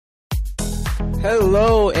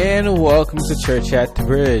Hello and welcome to Church at the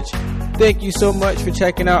Bridge. Thank you so much for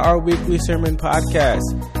checking out our weekly sermon podcast.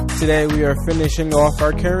 Today we are finishing off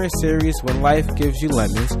our current series, When Life Gives You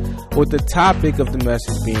Lemons, with the topic of the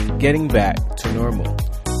message being Getting Back to Normal.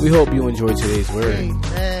 We hope you enjoy today's word.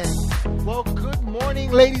 Amen. Well, good morning,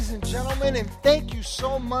 ladies and gentlemen, and thank you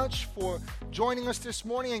so much for joining us this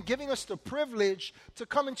morning and giving us the privilege to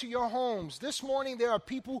come into your homes. This morning, there are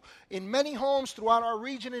people in many homes throughout our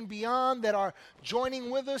region and beyond that are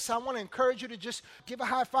joining with us. I want to encourage you to just give a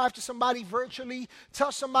high five to somebody virtually.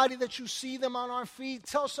 Tell somebody that you see them on our feed.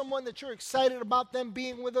 Tell someone that you're excited about them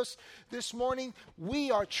being with us this morning.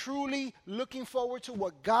 We are truly looking forward to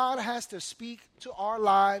what God has to speak to our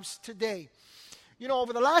lives today. You know,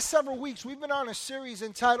 over the last several weeks, we've been on a series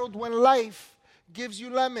entitled When Life Gives You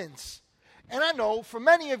Lemons. And I know for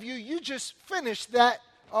many of you, you just finished that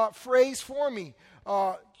phrase for me.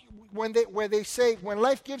 Where they say, when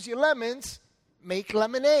life gives you lemons, make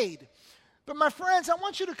lemonade. But my friends, I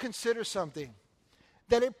want you to consider something.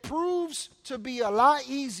 That it proves to be a lot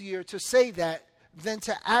easier to say that than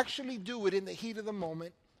to actually do it in the heat of the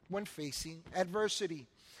moment when facing adversity.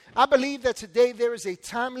 I believe that today there is a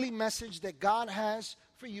timely message that God has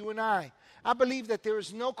for you and I. I believe that there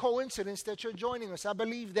is no coincidence that you're joining us. I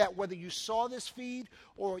believe that whether you saw this feed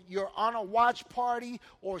or you're on a watch party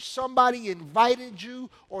or somebody invited you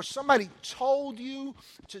or somebody told you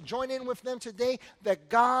to join in with them today, that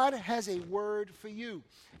God has a word for you.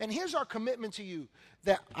 And here's our commitment to you,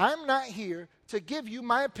 that I'm not here to give you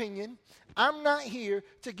my opinion. I'm not here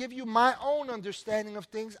to give you my own understanding of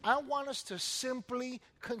things. I want us to simply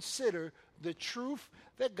consider the truth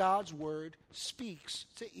that God's word speaks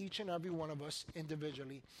to each and every one of us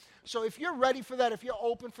individually. So if you're ready for that, if you're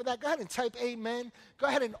open for that, go ahead and type amen. Go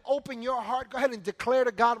ahead and open your heart. Go ahead and declare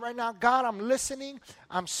to God right now, God, I'm listening.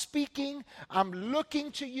 I'm speaking. I'm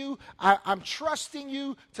looking to you. I'm trusting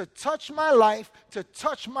you to touch my life, to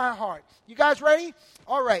touch my heart. You guys ready?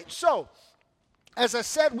 All right. So as I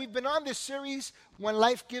said, we've been on this series, When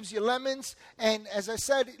Life Gives You Lemons. And as I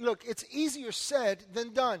said, look, it's easier said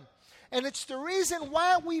than done. And it's the reason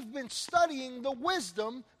why we've been studying the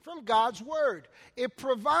wisdom from God's word. It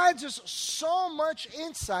provides us so much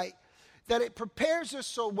insight that it prepares us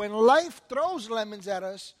so when life throws lemons at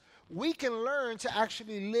us, we can learn to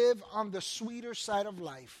actually live on the sweeter side of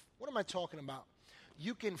life. What am I talking about?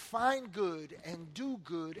 You can find good and do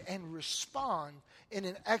good and respond in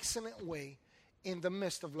an excellent way in the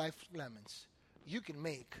midst of life's lemons. You can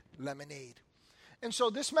make lemonade. And so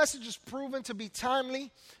this message is proven to be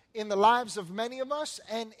timely in the lives of many of us.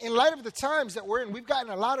 And in light of the times that we're in, we've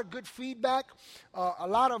gotten a lot of good feedback, a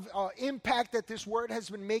lot of impact that this word has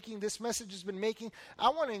been making, this message has been making. I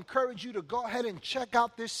want to encourage you to go ahead and check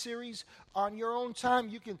out this series on your own time.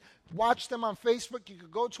 You can watch them on Facebook. You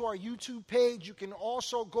can go to our YouTube page. You can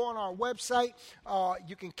also go on our website.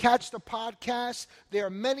 You can catch the podcast. There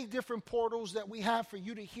are many different portals that we have for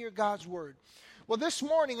you to hear God's word. Well, this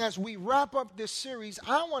morning, as we wrap up this series,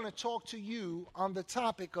 I want to talk to you on the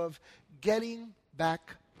topic of getting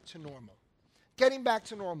back to normal. Getting back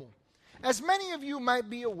to normal. As many of you might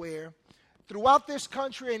be aware, throughout this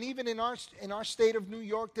country and even in our state of New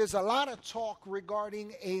York, there's a lot of talk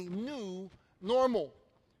regarding a new normal.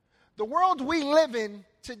 The world we live in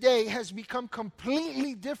today has become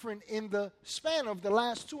completely different in the span of the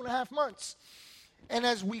last 2.5 months. And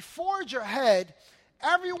as we forge ahead,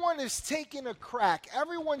 everyone is taking a crack.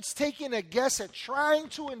 Everyone's taking a guess at trying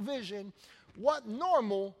to envision what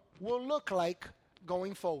normal will look like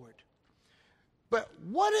going forward. But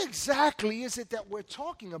what exactly is it that we're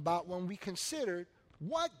talking about when we consider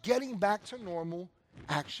what getting back to normal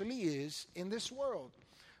actually is in this world?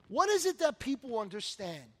 What is it that people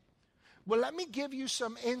understand? Well, let me give you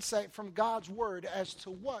some insight from God's word as to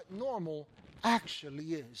what normal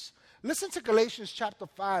actually is. Listen to Galatians chapter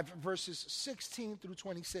 5, verses 16 through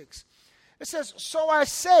 26. It says, "So I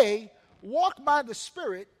say, walk by the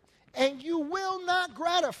Spirit, and you will not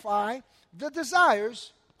gratify the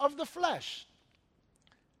desires of the flesh."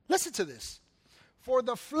 Listen to this. "For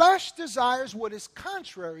the flesh desires what is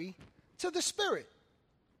contrary to the Spirit,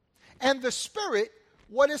 and the Spirit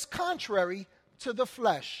what is contrary to the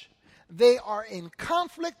flesh. They are in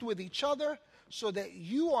conflict with each other, so that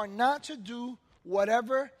you are not to do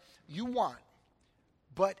whatever you want.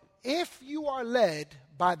 But if you are led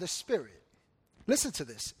by the Spirit," listen to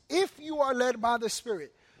this, "if you are led by the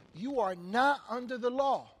Spirit, you are not under the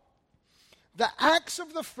law. The acts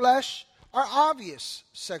of the flesh are obvious: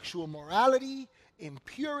 sexual morality,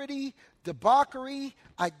 impurity, debauchery,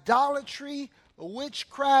 idolatry,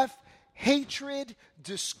 witchcraft, hatred,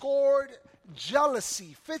 discord,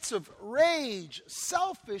 jealousy, fits of rage,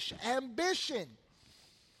 selfish ambition,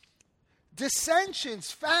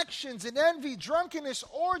 dissensions, factions, and envy, drunkenness,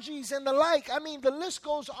 orgies, and the like. I mean, the list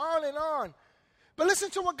goes on and on. But listen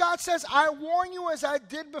to what God says. I warn you, as I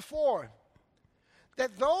did before,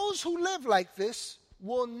 that those who live like this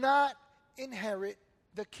will not inherit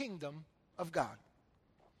the kingdom of God.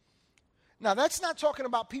 Now, that's not talking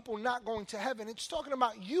about people not going to heaven. It's talking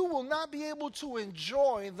about you will not be able to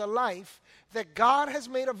enjoy the life that God has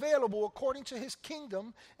made available according to his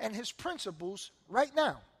kingdom and his principles right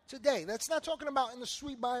now, today. That's not talking about in the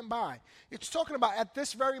sweet by and by. It's talking about at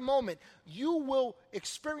this very moment, you will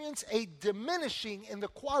experience a diminishing in the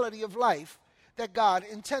quality of life that God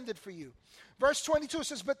intended for you. Verse 22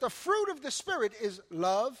 says, but the fruit of the Spirit is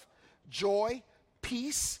love, joy,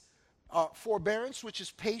 peace, forbearance, which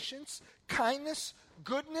is patience, kindness,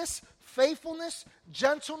 goodness, faithfulness,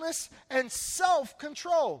 gentleness, and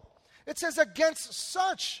self-control. It says, against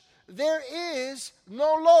such there is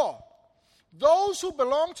no law. Those who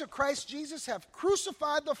belong to Christ Jesus have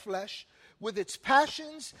crucified the flesh with its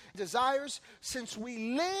passions, desires. Since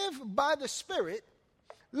we live by the Spirit,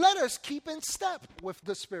 let us keep in step with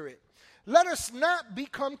the Spirit. Let us not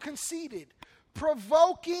become conceited,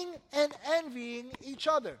 provoking and envying each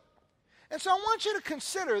other. And so I want you to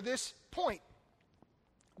consider this point,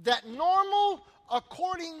 that normal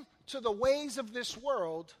according to the ways of this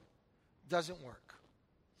world doesn't work.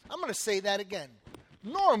 I'm going to say that again.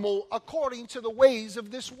 Normal according to the ways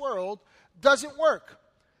of this world doesn't work.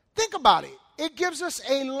 Think about it. It gives us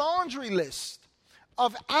a laundry list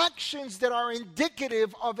of actions that are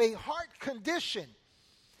indicative of a heart condition.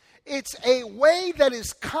 It's a way that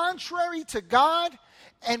is contrary to God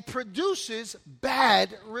and produces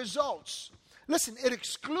bad results. Listen, it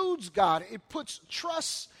excludes God. It puts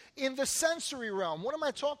trust in the sensory realm. What am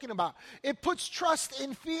I talking about? It puts trust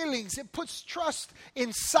in feelings. It puts trust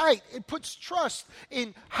in sight. It puts trust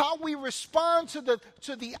in how we respond to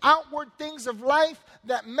the outward things of life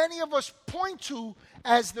that many of us point to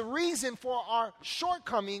as the reason for our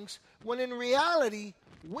shortcomings, when in reality,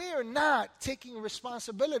 we're not taking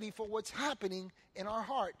responsibility for what's happening in our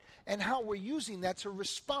heart and how we're using that to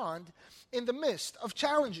respond in the midst of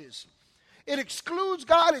challenges. It excludes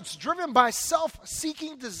God. It's driven by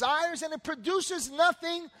self-seeking desires, and it produces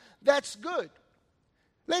nothing that's good.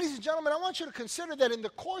 Ladies and gentlemen, I want you to consider that in the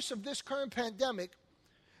course of this current pandemic,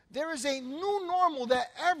 there is a new normal that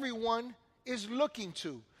everyone is looking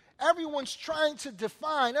to. Everyone's trying to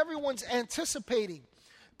define. Everyone's anticipating.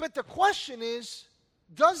 But the question is,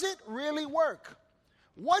 does it really work?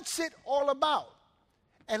 What's it all about?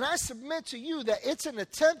 And I submit to you that it's an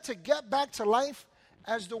attempt to get back to life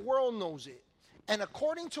as the world knows it. And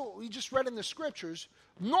according to what we just read in the scriptures,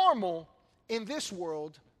 normal in this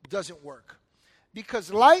world doesn't work.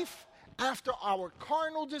 Because life after our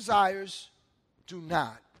carnal desires do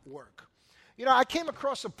not work. You know, I came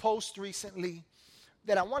across a post recently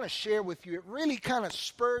that I want to share with you. It really kind of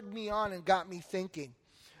spurred me on and got me thinking.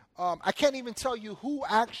 I can't even tell you who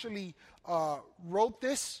actually wrote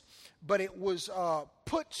this, but it was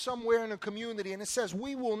put somewhere in a community, and it says,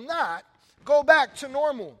 we will not go back to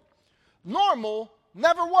normal. Normal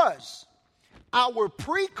never was. Our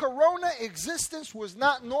pre-corona existence was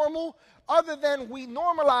not normal, other than we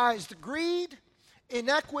normalized greed,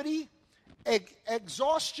 inequity,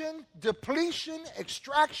 exhaustion, depletion,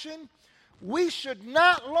 extraction. We should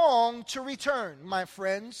not long to return, my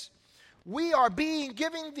friends. We are being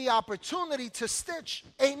given the opportunity to stitch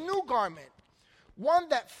a new garment, one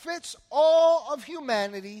that fits all of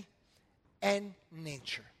humanity and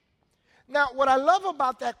nature. Now, what I love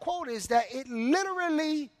about that quote is that it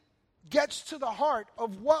literally gets to the heart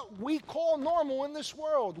of what we call normal in this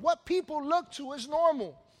world, what people look to as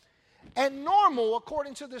normal. And normal,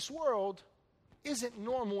 according to this world, isn't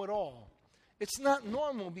normal at all. It's not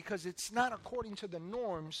normal because it's not according to the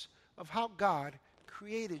norms of how God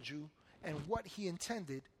created you and what he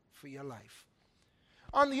intended for your life.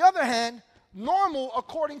 On the other hand, normal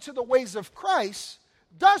according to the ways of Christ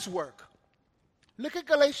does work. Look at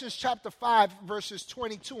Galatians chapter 5, verses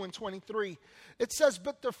 22 and 23. It says,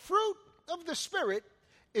 but the fruit of the Spirit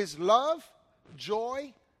is love,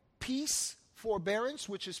 joy, peace, forbearance,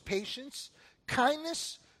 which is patience,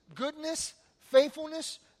 kindness, goodness,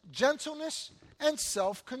 faithfulness, gentleness, and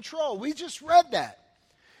self-control. We just read that.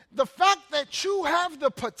 The fact that you have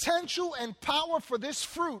the potential and power for this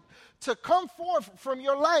fruit to come forth from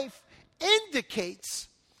your life indicates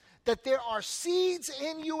that there are seeds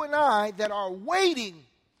in you and I that are waiting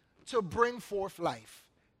to bring forth life.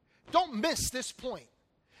 Don't miss this point.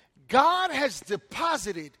 God has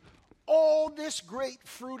deposited all this great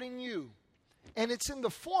fruit in you. and it's in the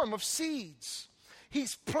form of seeds.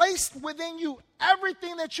 He's placed within you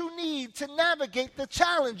everything that you need to navigate the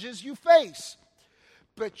challenges you face.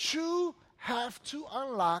 But you have to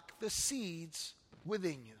unlock the seeds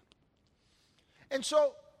within you. And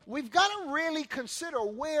so we've got to really consider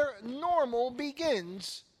where normal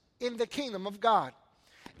begins in the kingdom of God.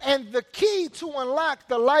 And the key to unlock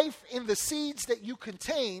the life in the seeds that you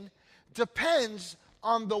contain depends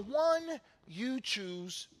on the one you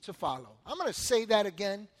choose to follow. I'm going to say that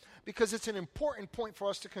again because it's an important point for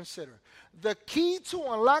us to consider. The key to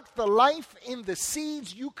unlock the life in the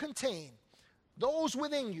seeds you contain, those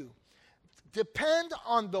within you, depend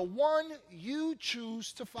on the one you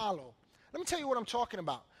choose to follow. Let me tell you what I'm talking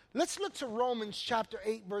about. Let's look to Romans chapter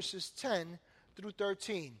 8, verses 10 through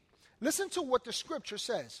 13. Listen to what the scripture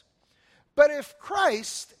says. But if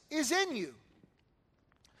Christ is in you,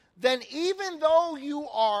 then even though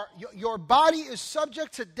your body is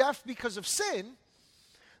subject to death because of sin,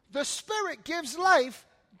 the Spirit gives life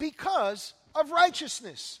because of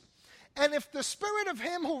righteousness. And if the Spirit of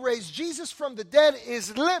him who raised Jesus from the dead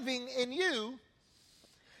is living in you,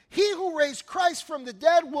 he who raised Christ from the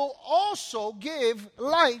dead will also give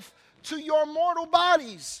life to your mortal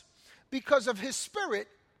bodies because of his Spirit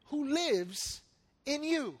who lives in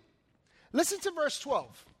you. Listen to verse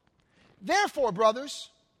 12. Therefore, brothers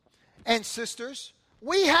and sisters,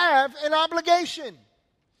 we have an obligation,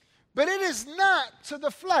 but it is not to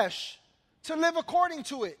the flesh to live according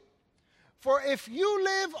to it. For if you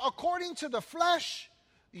live according to the flesh,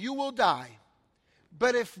 you will die.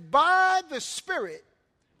 But if by the Spirit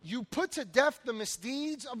you put to death the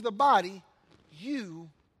misdeeds of the body, you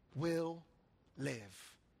will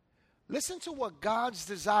live. Listen to what God's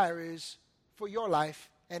desire is for your life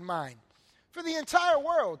and mine. For the entire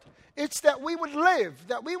world, it's that we would live,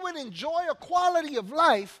 that we would enjoy a quality of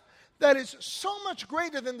life that is so much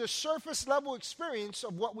greater than the surface level experience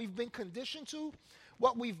of what we've been conditioned to,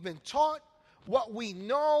 what we've been taught, what we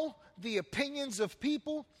know, the opinions of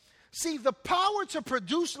people. See, the power to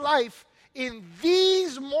produce life in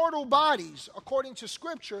these mortal bodies, according to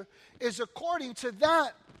Scripture, is according to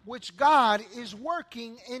that which God is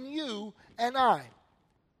working in you and I.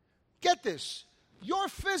 Get this. Your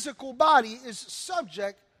physical body is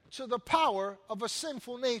subject to the power of a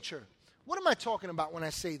sinful nature. What am I talking about when I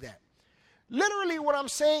say that? Literally what I'm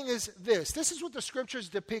saying is this. This is what the Scripture is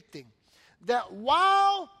depicting. That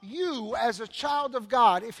while you, as a child of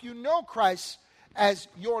God, if you know Christ as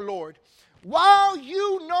your Lord, while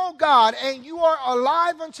you know God and you are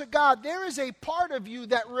alive unto God, there is a part of you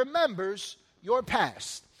that remembers your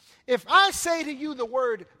past. If I say to you the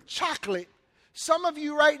word chocolate, some of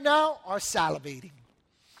you right now are salivating.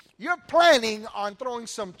 You're planning on throwing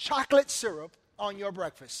some chocolate syrup on your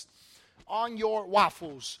breakfast, on your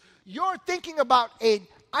waffles. You're thinking about an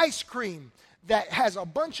ice cream that has a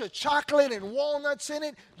bunch of chocolate and walnuts in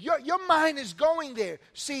it. Your mind is going there.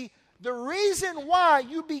 See, the reason why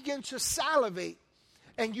you begin to salivate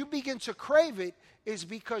and you begin to crave it is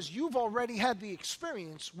because you've already had the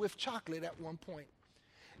experience with chocolate at one point.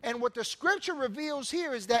 And what the Scripture reveals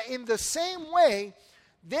here is that in the same way,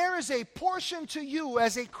 there is a portion to you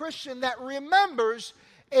as a Christian that remembers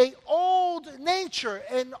an old nature,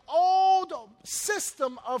 an old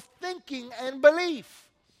system of thinking and belief.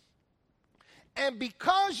 And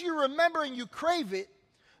because you remember and you crave it,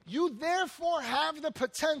 you therefore have the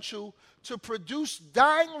potential to produce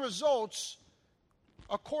dying results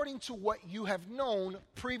according to what you have known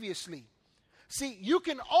previously. See, you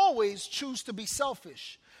can always choose to be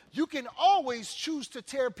selfish. You can always choose to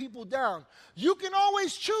tear people down. You can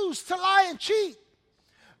always choose to lie and cheat.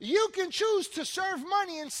 You can choose to serve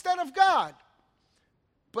money instead of God.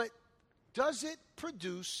 But does it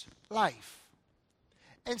produce life?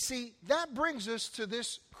 And see, that brings us to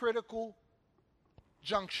this critical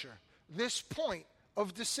juncture, this point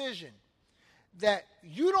of decision, that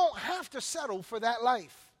you don't have to settle for that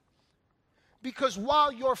life. Because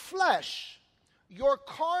while your flesh, your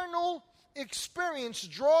carnal experience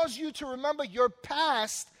draws you to remember your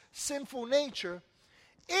past sinful nature,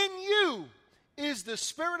 in you is the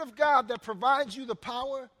Spirit of God that provides you the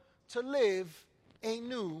power to live a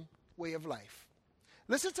new way of life.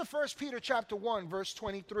 Listen to 1 Peter chapter 1, verse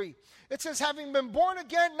 23. It says, having been born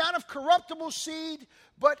again, not of corruptible seed,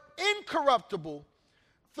 but incorruptible,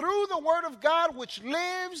 through the word of God which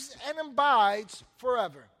lives and abides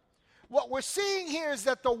forever. What we're seeing here is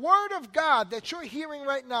that the word of God that you're hearing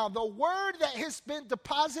right now, the word that has been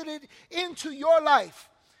deposited into your life,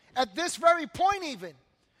 at this very point even,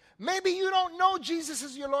 Maybe you don't know Jesus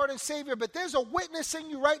as your Lord and Savior, but there's a witness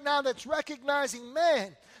in you right now that's recognizing,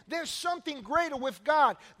 man, there's something greater with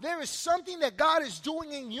God. There is something that God is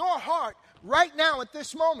doing in your heart right now at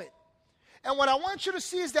this moment. And what I want you to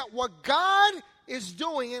see is that what God is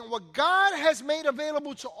doing and what God has made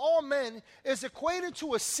available to all men is equated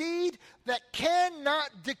to a seed that cannot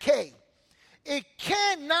decay. It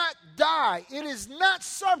cannot die. It is not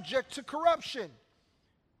subject to corruption.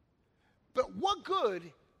 But what good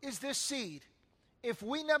is this seed if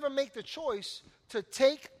we never make the choice to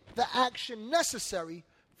take the action necessary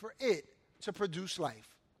for it to produce life?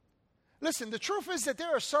 Listen, the truth is that there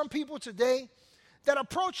are some people today that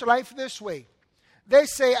approach life this way. They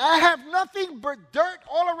say, I have nothing but dirt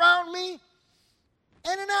all around me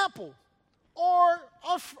and an apple or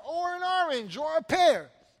an orange or a pear.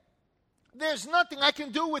 There's nothing I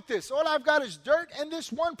can do with this. All I've got is dirt and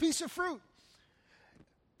this one piece of fruit.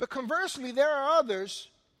 But conversely, there are others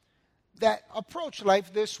that approach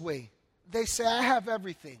life this way. They say, I have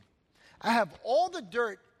everything. I have all the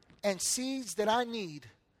dirt and seeds that I need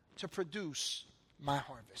to produce my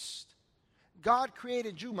harvest. God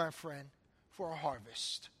created you, my friend, for a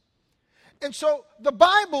harvest. And so the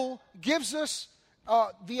Bible gives us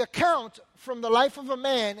the account from the life of a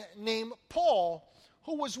man named Paul,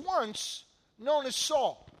 who was once known as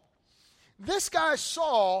Saul. This guy,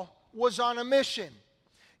 Saul, was on a mission.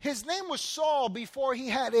 His name was Saul before he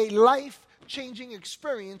had a life-changing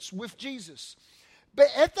experience with Jesus. But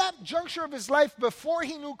at that juncture of his life, before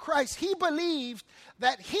he knew Christ, he believed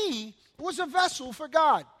that he was a vessel for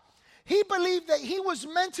God. He believed that he was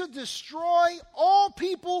meant to destroy all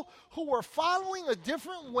people who were following a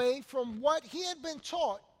different way from what he had been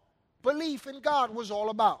taught belief in God was all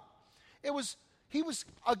about. He was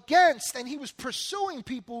against and he was pursuing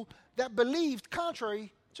people that believed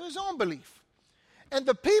contrary to his own belief. And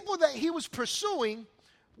the people that he was pursuing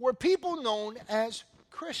were people known as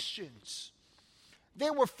Christians. They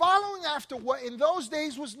were following after what in those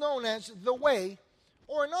days was known as the way,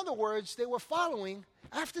 or in other words, they were following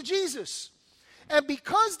after Jesus. And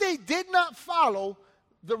because they did not follow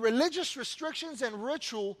the religious restrictions and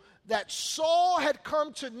ritual that Saul had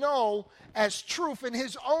come to know as truth in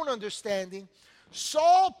his own understanding,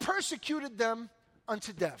 Saul persecuted them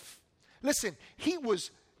unto death. Listen, he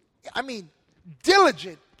was,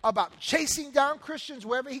 diligent about chasing down Christians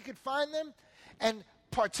wherever he could find them and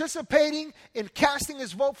participating in casting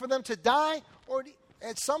his vote for them to die, or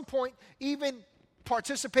at some point even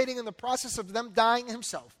participating in the process of them dying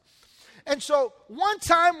himself. And so one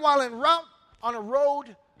time while en route on a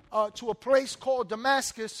road to a place called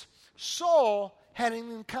Damascus, Saul had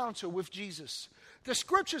an encounter with Jesus. The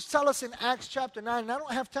scriptures tell us in Acts chapter 9, and I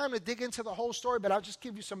don't have time to dig into the whole story, but I'll just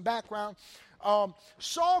give you some background.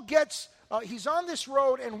 Saul he's on this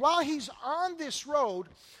road, and while he's on this road,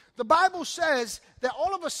 the Bible says that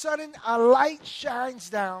all of a sudden a light shines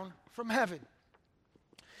down from heaven.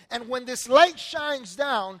 And when this light shines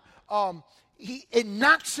down, it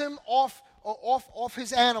knocks him off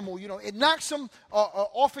his animal. It knocks him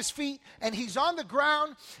off his feet, and he's on the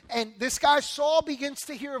ground. And this guy Saul begins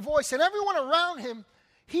to hear a voice, and everyone around him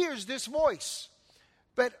hears this voice,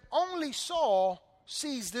 but only Saul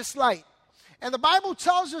sees this light. And the Bible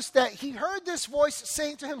tells us that he heard this voice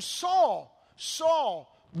saying to him, Saul,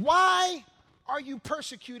 Saul, why are you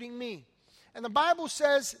persecuting me? And the Bible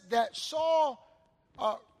says that Saul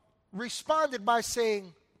responded by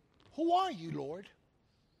saying, who are you, Lord?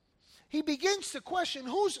 He begins to question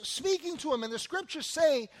who's speaking to him. And the scriptures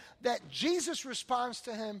say that Jesus responds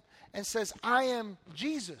to him and says, I am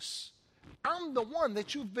Jesus. I'm the one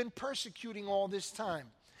that you've been persecuting all this time.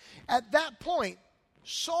 At that point,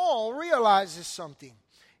 Saul realizes something.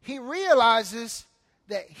 He realizes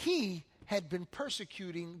that he had been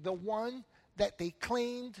persecuting the one that they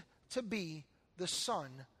claimed to be the Son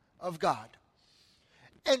of God.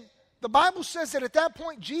 And the Bible says that at that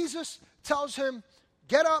point, Jesus tells him,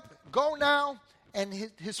 get up, go now. And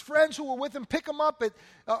his friends who were with him pick him up.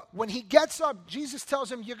 When he gets up, Jesus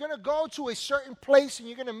tells him, you're going to go to a certain place and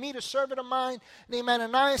you're going to meet a servant of mine named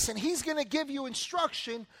Ananias, and he's going to give you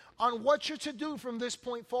instruction on what you're to do from this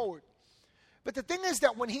point forward. But the thing is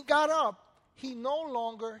that when he got up, he no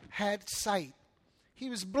longer had sight. He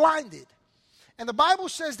was blinded. And the Bible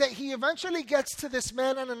says that he eventually gets to this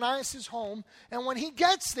man Ananias' home, and when he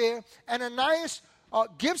gets there, Ananias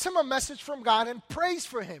gives him a message from God and prays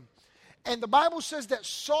for him. And the Bible says that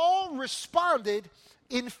Saul responded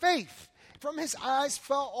in faith. From his eyes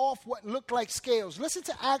fell off what looked like scales. Listen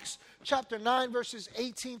to Acts chapter 9, verses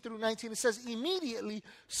 18 through 19. It says, immediately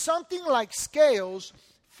something like scales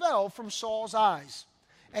fell from Saul's eyes,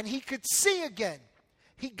 and he could see again.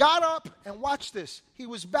 he got up and watch this. He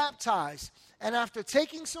was baptized. And after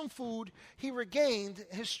taking some food, he regained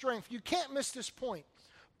his strength. You can't miss this point.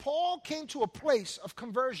 Paul came to a place of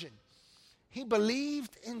conversion. He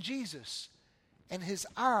believed in Jesus, and his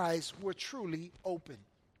eyes were truly open.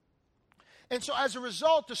 And so as a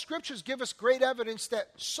result, the scriptures give us great evidence that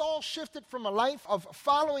Saul shifted from a life of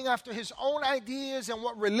following after his own ideas and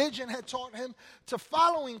what religion had taught him to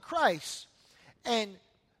following Christ. And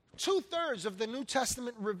 2/3 of the New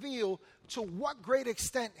Testament reveal to what great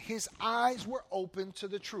extent his eyes were open to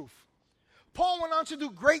the truth. Paul went on to do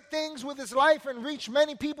great things with his life and reach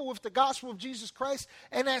many people with the gospel of Jesus Christ.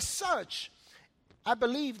 And as such, I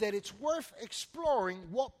believe that it's worth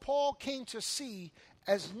exploring what Paul came to see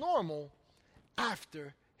as normal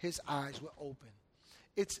after his eyes were open.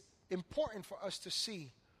 It's important for us to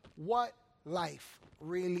see what life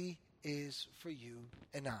really is for you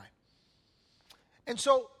and I. And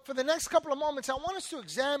so for the next couple of moments, I want us to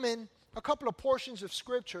examine a couple of portions of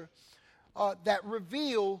Scripture that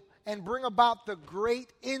reveal and bring about the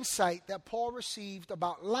great insight that Paul received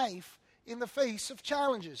about life in the face of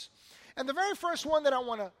challenges. And the very first one that I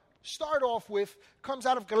want to start off with comes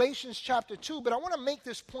out of Galatians chapter 2, but I want to make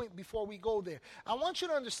this point before we go there. I want you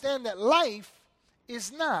to understand that life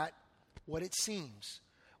is not what it seems.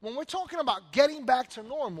 When we're talking about getting back to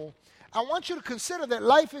normal, I want you to consider that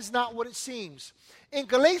life is not what it seems. In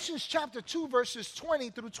Galatians chapter 2, verses 20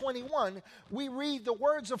 through 21, we read the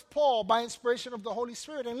words of Paul by inspiration of the Holy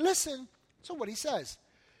Spirit. And listen to what he says.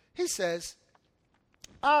 He says,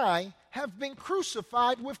 I have been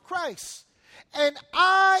crucified with Christ, and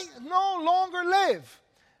I no longer live,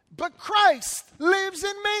 but Christ lives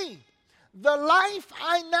in me. The life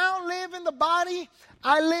I now live in the body,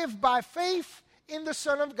 I live by faith in the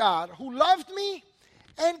Son of God, who loved me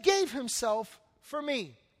and gave himself for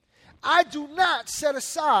me. I do not set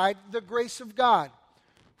aside the grace of God.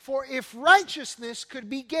 For if righteousness could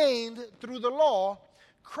be gained through the law,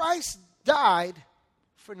 Christ died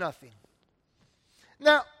for nothing.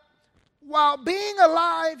 Now, while being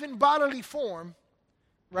alive in bodily form,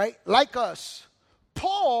 right, like us,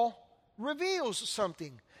 Paul reveals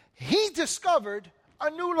something. He discovered a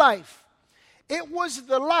new life. It was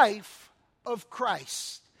the life of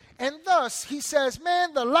Christ. And thus, he says,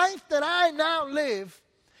 man, the life that I now live,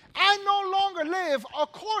 I no longer live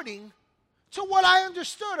according to what I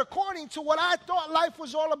understood, according to what I thought life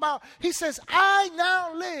was all about. He says, I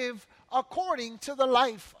now live according to the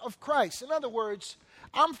life of Christ. In other words,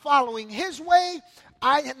 I'm following his way.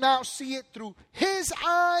 I now see it through his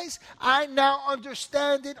eyes. I now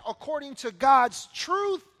understand it according to God's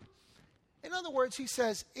truth. In other words, he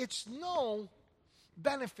says, it's no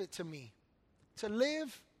benefit to me to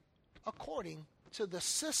live according to the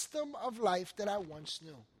system of life that I once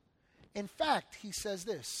knew. In fact, he says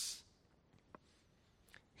this.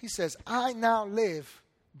 He says, I now live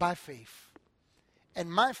by faith.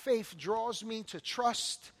 And my faith draws me to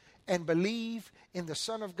trust and believe in the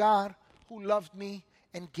Son of God who loved me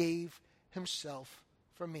and gave himself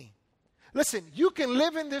for me. Listen, you can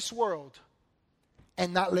live in this world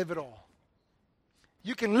and not live at all.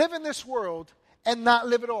 You can live in this world and not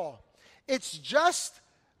live at all. It's just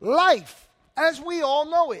life as we all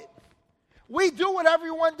know it. We do what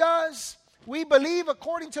everyone does. We believe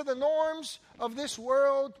according to the norms of this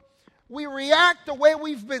world. We react the way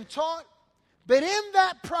we've been taught. But in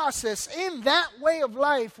that process, in that way of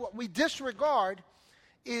life, what we disregard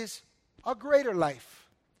is a greater life.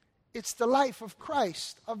 It's the life of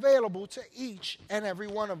Christ available to each and every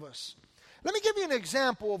one of us. Let me give you an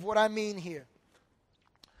example of what I mean here.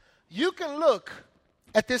 You can look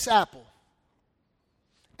at this apple.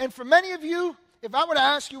 And for many of you, if I were to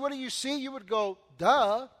ask you, what do you see? You would go,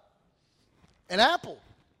 duh, an apple,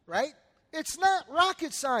 right? It's not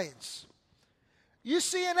rocket science. You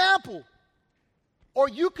see an apple. Or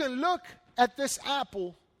you can look at this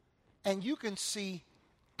apple and you can see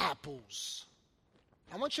apples.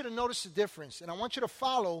 I want you to notice the difference, and I want you to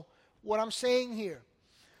follow what I'm saying here.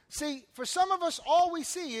 See, for some of us, all we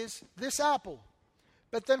see is this apple.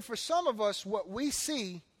 But then for some of us, what we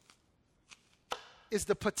see is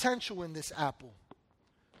the potential in this apple.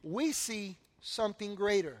 We see something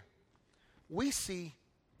greater. We see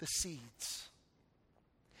the seeds.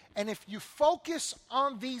 And if you focus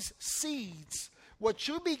on these seeds, what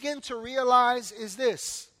you begin to realize is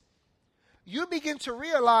this. You begin to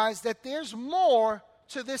realize that there's more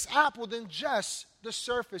to this apple than just the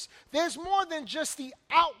surface. There's more than just the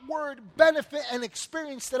outward benefit and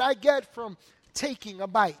experience that I get from taking a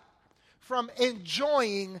bite, from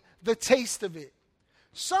enjoying the taste of it.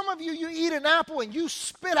 Some of you, you eat an apple and you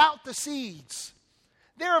spit out the seeds.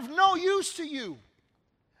 They're of no use to you.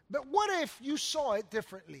 But what if you saw it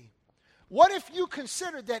differently? What if you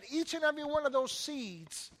considered that each and every one of those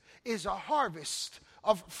seeds is a harvest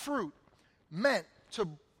of fruit meant to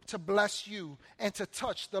bless you and to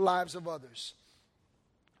touch the lives of others?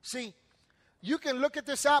 See, you can look at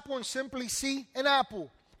this apple and simply see an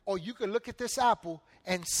apple, or you can look at this apple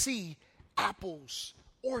and see apples,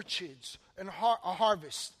 orchards, and a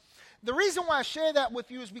harvest. The reason why I share that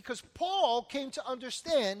with you is because Paul came to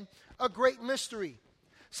understand a great mystery.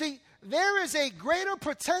 See, there is a greater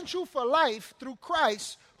potential for life through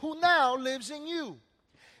Christ who now lives in you.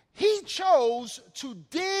 He chose to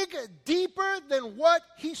dig deeper than what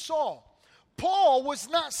he saw. Paul was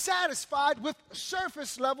not satisfied with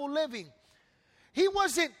surface level living. He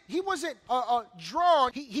wasn't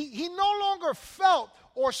drawn. He no longer felt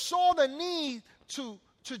or saw the need to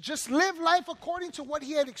just live life according to what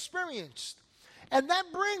he had experienced. And that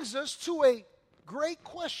brings us to a great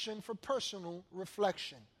question for personal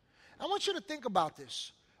reflection. I want you to think about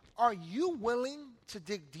this. Are you willing to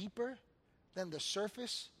dig deeper than the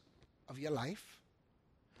surface of your life?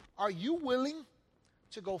 Are you willing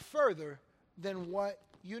to go further than what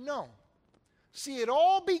you know? See, it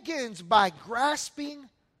all begins by grasping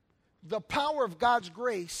the power of God's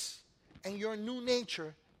grace and your new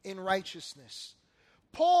nature in righteousness.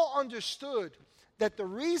 Paul understood that the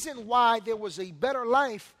reason why there was a better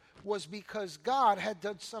life was because God had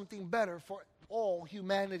done something better for all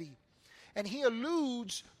humanity. And he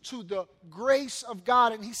alludes to the grace of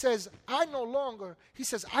God, and he says, I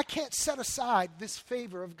can't set aside this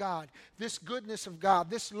favor of God, this goodness of God,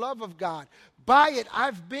 this love of God. By it,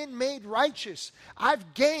 I've been made righteous.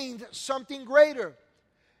 I've gained something greater.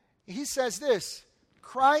 He says this,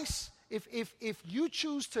 Christ, if you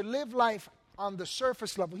choose to live life on the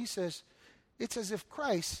surface level, he says, it's as if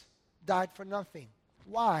Christ died for nothing.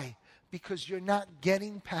 Why? Because you're not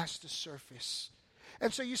getting past the surface.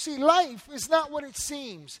 And so you see, life is not what it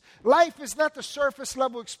seems. Life is not the surface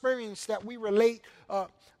level experience that we relate our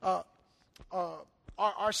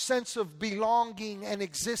sense of belonging and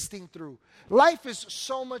existing through. Life is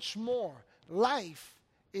so much more. Life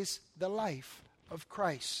is the life of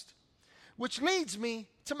Christ. Which leads me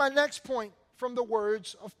to my next point from the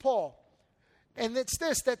words of Paul. And it's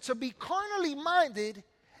this, that to be carnally minded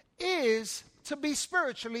is to be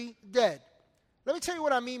spiritually dead. Let me tell you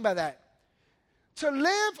what I mean by that. To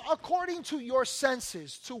live according to your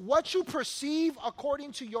senses, to what you perceive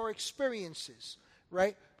according to your experiences,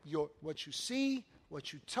 right? What you see,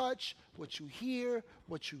 what you touch, what you hear,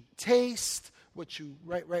 what you taste,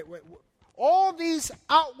 right. All these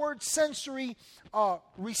outward sensory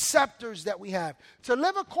receptors that we have. To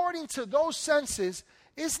live according to those senses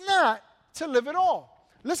is not to live at all.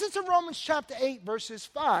 Listen to Romans chapter 8, verses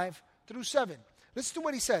 5 through 7. Listen to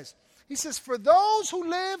what he says. He says, for those who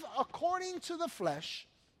live according to the flesh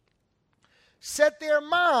set their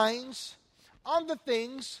minds on the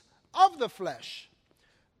things of the flesh,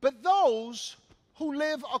 but those who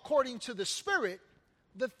live according to the Spirit,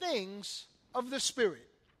 the things of the Spirit.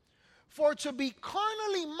 For to be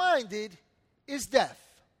carnally minded is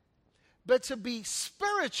death, but to be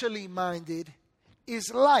spiritually minded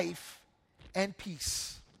is life and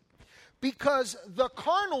peace. Because the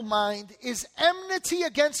carnal mind is enmity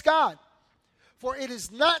against God, for it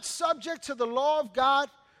is not subject to the law of God,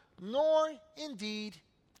 nor indeed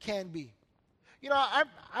can be. You know,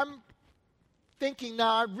 I'm thinking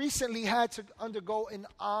now, I recently had to undergo an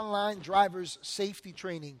online driver's safety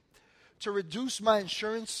training to reduce my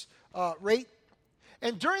insurance rate.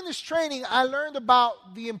 And during this training, I learned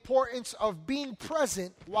about the importance of being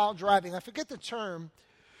present while driving. I forget the term,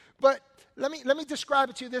 but let me describe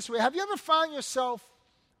it to you this way. Have you ever found yourself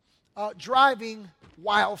driving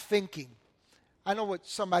while thinking? I know what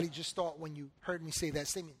somebody just thought when you heard me say that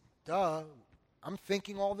statement. Duh, I'm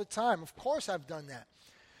thinking all the time. Of course I've done that.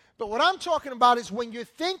 But what I'm talking about is when you're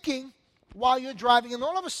thinking while you're driving and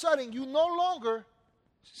all of a sudden you no longer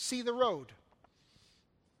see the road.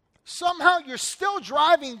 Somehow you're still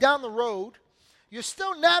driving down the road, you're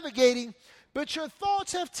still navigating, but your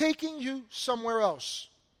thoughts have taken you somewhere else.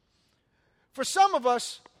 For some of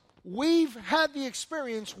us, we've had the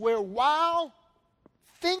experience where while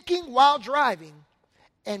thinking while driving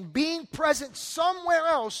and being present somewhere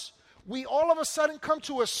else, we all of a sudden come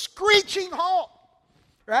to a screeching halt,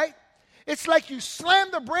 right? It's like you slam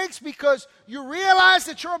the brakes because you realize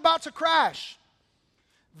that you're about to crash.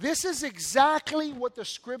 This is exactly what the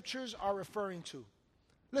scriptures are referring to.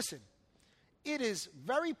 Listen, it is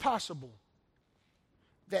very possible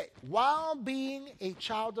that while being a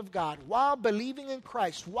child of God, while believing in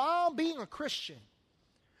Christ, while being a Christian,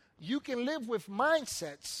 you can live with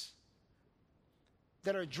mindsets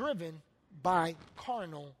that are driven by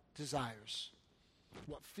carnal desires.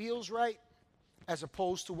 What feels right as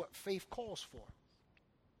opposed to what faith calls for.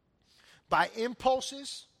 By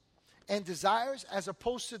impulses and desires as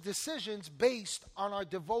opposed to decisions based on our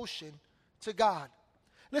devotion to God.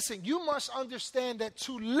 Listen, you must understand that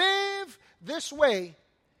to live this way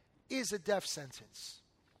is a death sentence.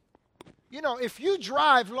 You know, if you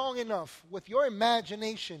drive long enough with your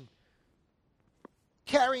imagination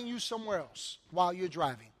carrying you somewhere else while you're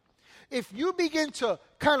driving, if you begin to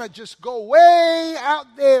kind of just go way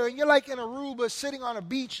out there and you're like in Aruba sitting on a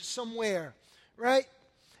beach somewhere, right?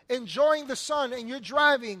 Enjoying the sun and you're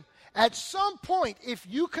driving, at some point, if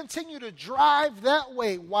you continue to drive that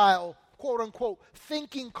way while, quote unquote,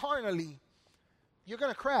 thinking carnally, you're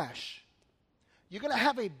going to crash. You're going to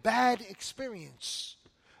have a bad experience.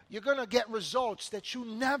 You're going to get results that you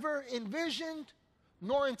never envisioned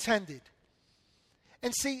nor intended.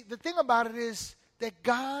 And see, the thing about it is that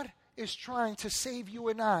God is trying to save you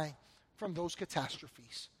and I from those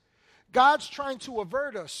catastrophes. God's trying to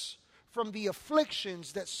avert us from the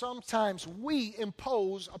afflictions that sometimes we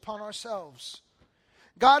impose upon ourselves.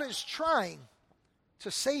 God is trying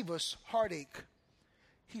to save us heartache.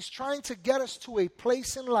 He's trying to get us to a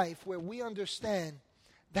place in life where we understand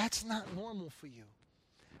that's not normal for you.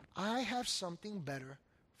 I have something better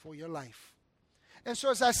for your life. And so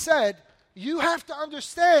as I said, you have to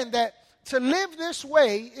understand that to live this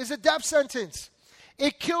way is a death sentence.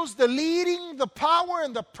 It kills the leading, the power,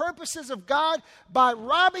 and the purposes of God by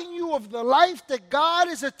robbing you of the life that God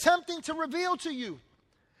is attempting to reveal to you.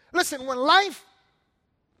 Listen, when life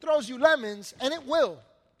throws you lemons, and it will,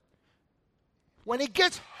 when it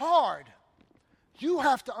gets hard, you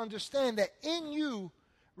have to understand that in you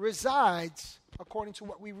resides, according to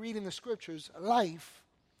what we read in the scriptures, life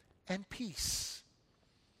and peace.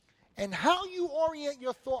 And how you orient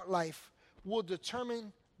your thought life will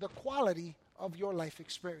determine the quality of your life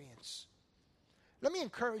experience. Let me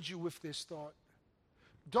encourage you with this thought.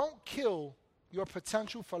 Don't kill your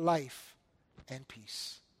potential for life and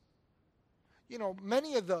peace. You know,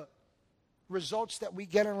 many of the results that we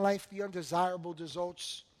get in life, the undesirable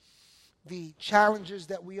results, the challenges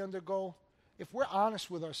that we undergo, if we're honest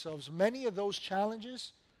with ourselves, many of those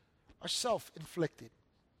challenges are self-inflicted.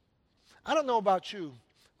 I don't know about you,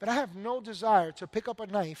 but I have no desire to pick up a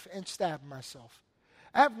knife and stab myself.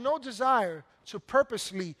 I have no desire to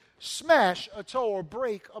purposely smash a toe or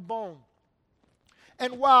break a bone.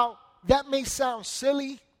 And while that may sound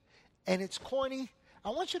silly and it's corny, I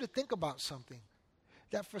want you to think about something.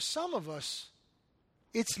 That for some of us,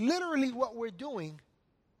 it's literally what we're doing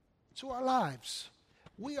to our lives.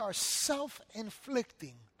 We are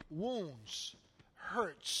self-inflicting wounds,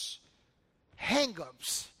 hurts,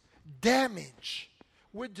 hang-ups, damage.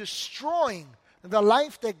 We're destroying the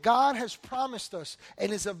life that God has promised us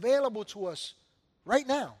and is available to us right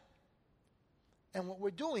now. And what we're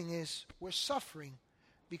doing is we're suffering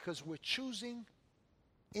because we're choosing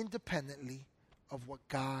independently of what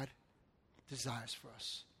God desires for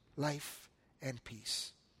us, life and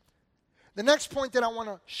peace. The next point that I want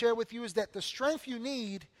to share with you is that the strength you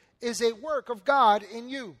need is a work of God in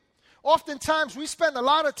you. Oftentimes, we spend a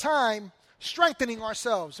lot of time strengthening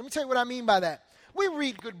ourselves. Let me tell you what I mean by that. We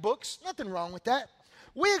read good books, nothing wrong with that.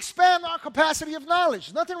 We expand our capacity of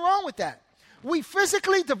knowledge, nothing wrong with that. We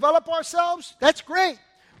physically develop ourselves, that's great.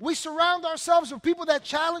 We surround ourselves with people that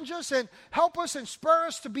challenge us and help us and spur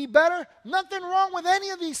us to be better, nothing wrong with any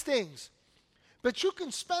of these things. But you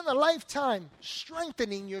can spend a lifetime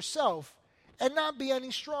strengthening yourself and not be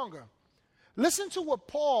any stronger. Listen to what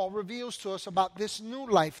Paul reveals to us about this new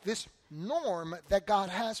life, this norm that God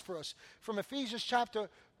has for us. From Ephesians chapter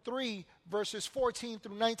 3, verses 14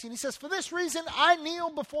 through 19. He says, "For this reason I kneel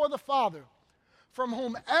before the Father, from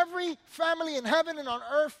whom every family in heaven and on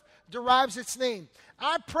earth derives its name.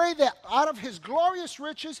 I pray that out of his glorious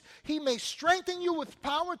riches he may strengthen you with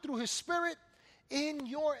power through his Spirit in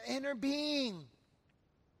your inner being,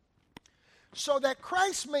 so that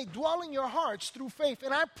Christ may dwell in your hearts through faith.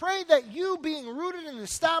 And I pray that you, being rooted and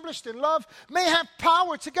established in love, may have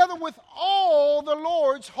power together with all the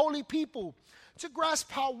Lord's holy people to grasp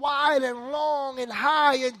how wide and long and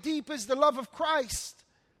high and deep is the love of Christ,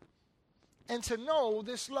 and to know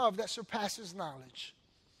this love that surpasses knowledge,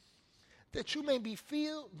 that you may be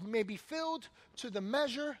filled to the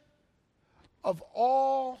measure of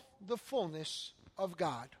all the fullness of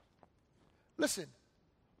God." Listen,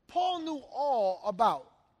 Paul knew all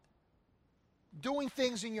about doing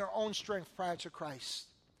things in your own strength prior to Christ,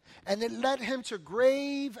 and it led him to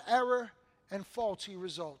grave error and faulty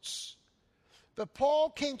results. But Paul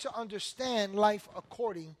came to understand life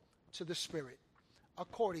according to the Spirit,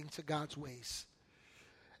 according to God's ways.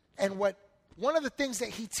 And what one of the things that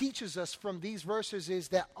he teaches us from these verses is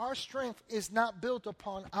that our strength is not built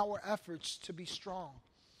upon our efforts to be strong.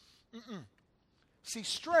 See,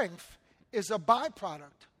 strength is a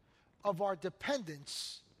byproduct of our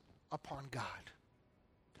dependence upon God.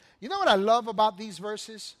 You know what I love about these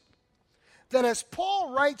verses? That as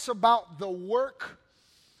Paul writes about the work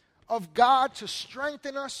of God to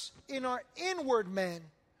strengthen us in our inward man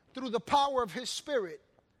through the power of his Spirit,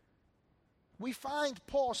 we find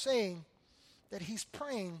Paul saying that he's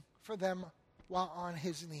praying for them while on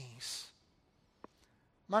his knees.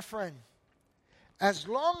 My friend, as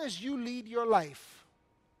long as you lead your life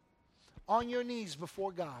on your knees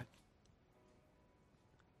before God,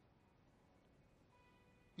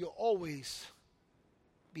 you'll always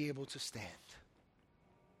be able to stand.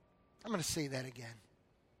 I'm going to say that again.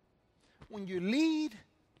 When you lead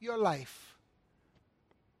your life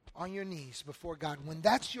on your knees before God, when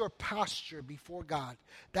that's your posture before God,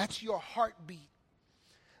 that's your heartbeat,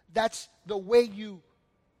 that's the way you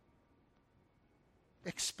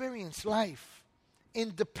experience life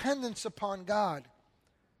in dependence upon God,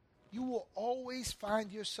 you will always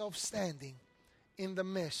find yourself standing in the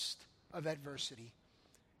midst of adversity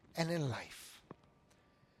and in life.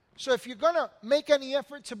 So if you're going to make any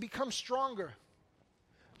effort to become stronger,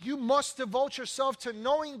 you must devote yourself to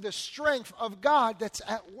knowing the strength of God that's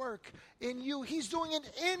at work in you. He's doing an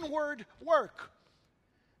inward work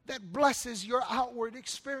that blesses your outward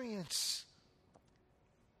experience.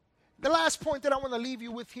 The last point that I want to leave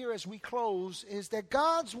you with here as we close is that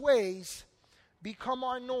God's ways become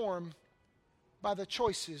our norm by the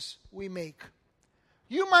choices we make.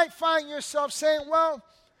 You might find yourself saying, well,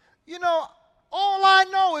 you know, all I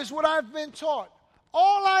know is what I've been taught.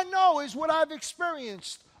 All I know is what I've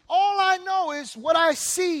experienced. All I know is what I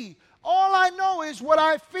see. All I know is what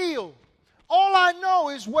I feel. All I know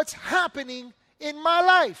is what's happening in my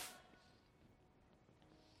life.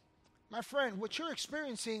 My friend, what you're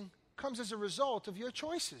experiencing comes as a result of your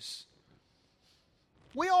choices.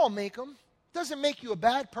 We all make them. Doesn't make you a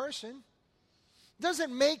bad person.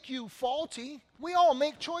 Doesn't make you faulty. We all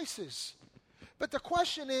make choices. But the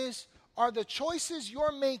question is, are the choices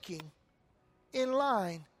you're making in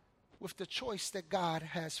line with the choice that God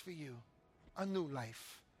has for you? A new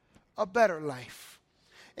life, a better life.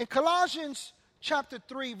 In Colossians chapter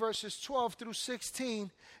 3, verses 12 through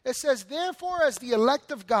 16, it says, therefore, as the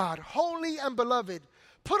elect of God, holy and beloved,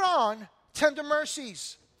 put on tender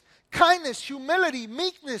mercies, kindness, humility,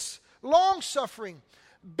 meekness, long-suffering,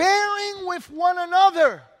 bearing with one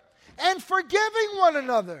another, and forgiving one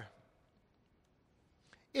another.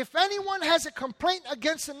 If anyone has a complaint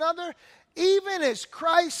against another, even as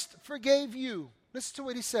Christ forgave you. Listen to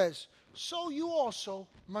what he says. So you also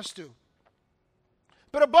must do.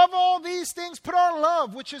 But above all these things, put on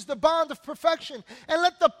love, which is the bond of perfection. And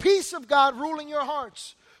let the peace of God rule in your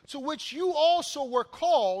hearts, to which you also were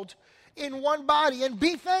called in one body. And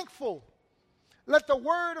be thankful. Let the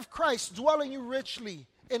word of Christ dwell in you richly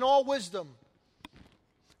in all wisdom,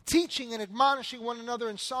 teaching and admonishing one another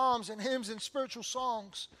in psalms and hymns and spiritual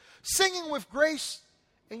songs, singing with grace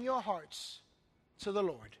in your hearts to the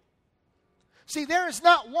Lord. See, there is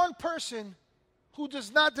not one person who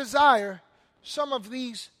does not desire some of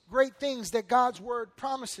these great things that God's word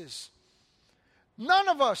promises. None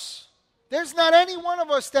of us, there's not any one of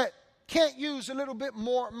us that can't use a little bit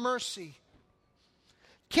more mercy,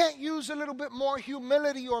 can't use a little bit more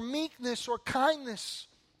humility or meekness or kindness,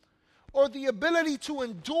 or the ability to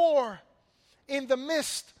endure in the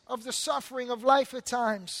midst of the suffering of life at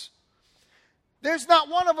times. There's not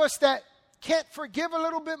one of us that can't forgive a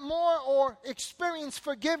little bit more or experience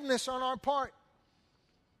forgiveness on our part.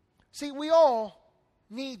 See, we all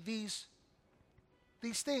need these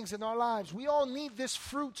things in our lives. We all need this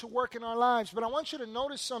fruit to work in our lives. But I want you to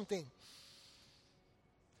notice something.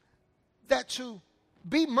 That to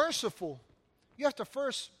be merciful, you have to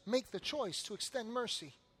first make the choice to extend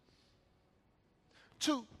mercy.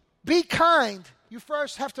 To be kind, you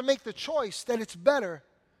first have to make the choice that it's better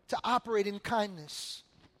to operate in kindness.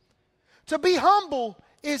 To be humble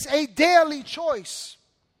is a daily choice.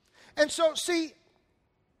 And so, see,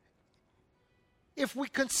 if we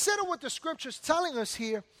consider what the Scripture's telling us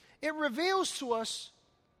here, it reveals to us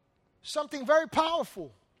something very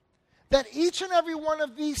powerful. That each and every one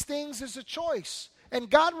of these things is a choice. And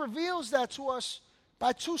God reveals that to us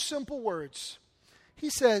by two simple words. He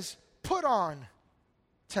says, put on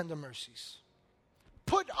tender mercies.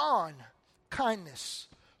 Put on kindness.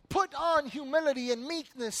 Put on humility and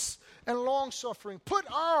meekness and long-suffering. Put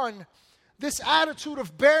on this attitude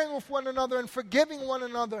of bearing with one another and forgiving one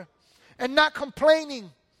another and not complaining.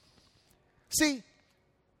 See,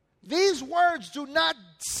 These words do not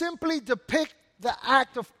simply depict the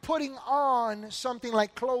act of putting on something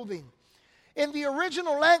like clothing. In the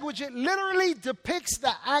original language, it literally depicts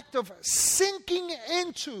the act of sinking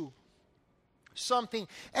into something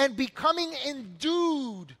and becoming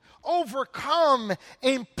endued, overcome,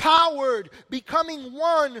 empowered, becoming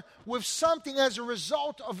one with something as a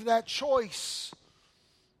result of that choice.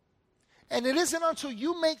 And it isn't until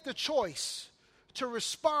you make the choice to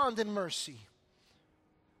respond in mercy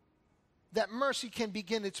that mercy can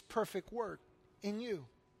begin its perfect work in you.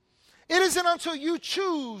 It isn't until you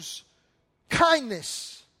choose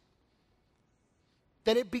kindness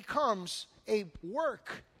that it becomes a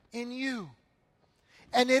work in you.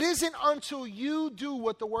 And it isn't until you do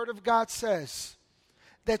what the Word of God says,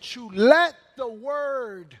 that you let the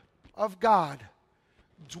Word of God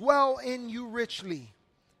dwell in you richly.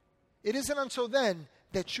 It isn't until then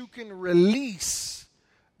that you can release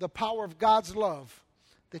the power of God's love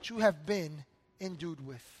that you have been endued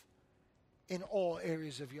with in all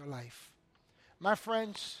areas of your life. My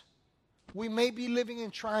friends, we may be living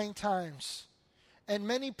in trying times, and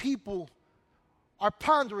many people are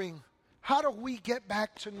pondering, how do we get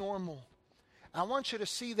back to normal? I want you to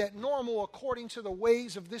see that normal, according to the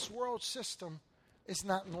ways of this world system, is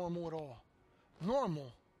not normal at all.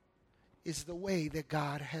 Normal is the way that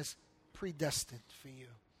God has predestined for you.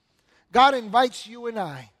 God invites you and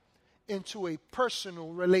I into a personal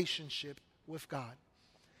relationship with God.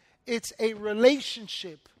 It's a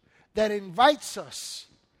relationship that invites us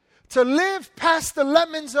to live past the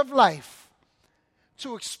lemons of life,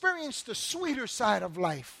 to experience the sweeter side of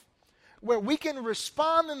life, where we can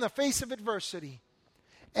respond in the face of adversity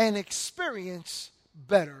and experience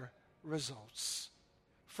better results.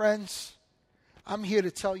 Friends, I'm here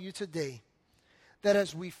to tell you today that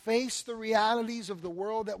as we face the realities of the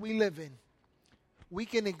world that we live in, we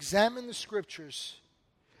can examine the Scriptures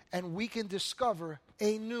and we can discover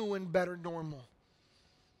a new and better normal.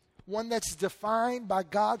 One that's defined by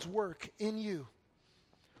God's work in you.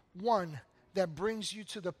 One that brings you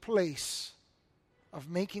to the place of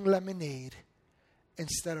making lemonade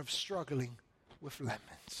instead of struggling with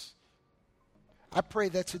lemons. I pray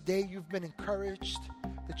that today you've been encouraged,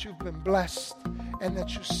 that you've been blessed, and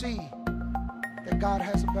that you see that God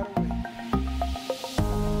has a better way.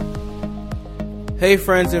 Hey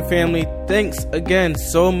friends and family, thanks again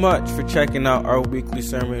so much for checking out our weekly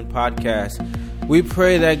sermon podcast. We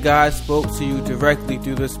pray that God spoke to you directly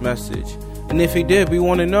through this message. And if He did, we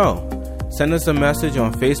want to know. Send us a message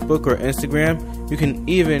on Facebook or Instagram. You can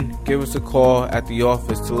even give us a call at the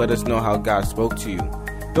office to let us know how God spoke to you.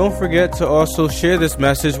 Don't forget to also share this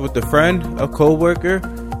message with a friend, a co-worker.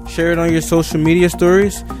 Share it on your social media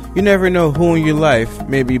stories. You never know who in your life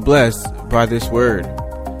may be blessed by this word.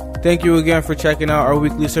 Thank you again for checking out our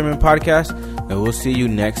weekly sermon podcast, and we'll see you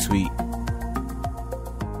next week.